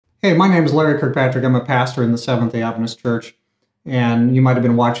Hey, my name is Larry Kirkpatrick. I'm a pastor in the Seventh-day Adventist Church, and you might have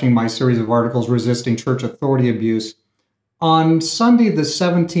been watching my series of articles, Resisting Church Authority Abuse. On Sunday, the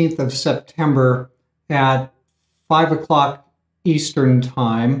 17th of September at 5 o'clock Eastern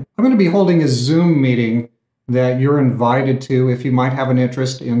Time, I'm going to be holding a Zoom meeting that you're invited to if you might have an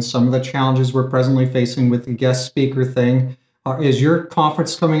interest in some of the challenges we're presently facing with the guest speaker thing. Is your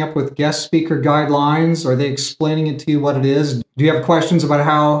conference coming up with guest speaker guidelines? Are they explaining it to you what it is? Do you have questions about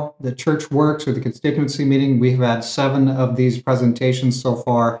how the church works or the constituency meeting? We've had 7 of these presentations so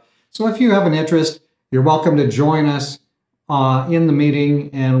far. So if you have an interest, you're welcome to join us in the meeting,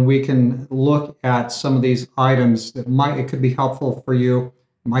 and we can look at some of these items that it could be helpful for you.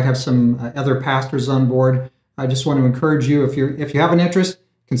 You might have some other pastors on board. I just want to encourage you, if you have an interest,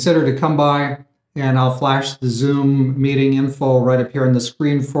 consider to come by, and I'll flash the Zoom meeting info right up here on the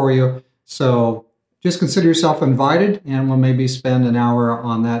screen for you. So just consider yourself invited, and we'll maybe spend an hour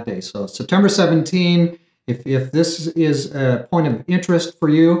on that day. So September 17, if this is a point of interest for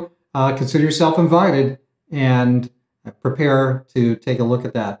you, consider yourself invited and prepare to take a look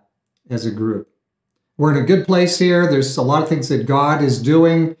at that as a group. We're in a good place here. There's a lot of things that God is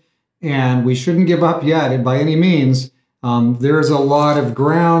doing, and we shouldn't give up yet by any means. There's a lot of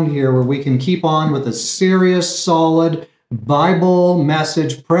ground here where we can keep on with a serious, solid Bible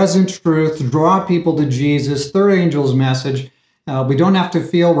message, present truth, draw people to Jesus, third angel's message. We don't have to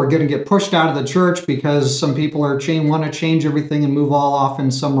feel we're going to get pushed out of the church because some people want to change everything and move all off in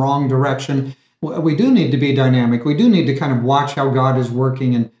some wrong direction. We do need to be dynamic. We do need to kind of watch how God is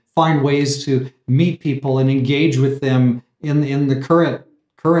working and find ways to meet people and engage with them in the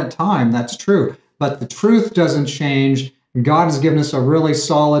current time. That's true. But the truth doesn't change. God has given us a really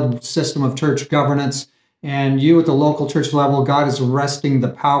solid system of church governance. And you at the local church level, God is arresting the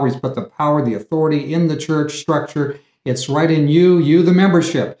power. He's put the power, the authority in the church structure. It's right in you, the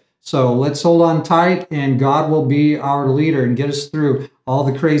membership. So let's hold on tight, and God will be our leader and get us through all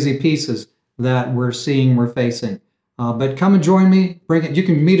the crazy pieces that we're facing. But come and join me. Bring it. You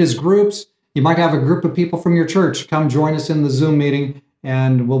can meet as groups. You might have a group of people from your church. Come join us in the Zoom meeting,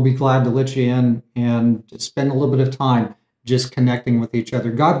 and we'll be glad to let you in and spend a little bit of time just connecting with each other.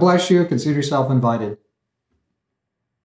 God bless you. Consider yourself invited.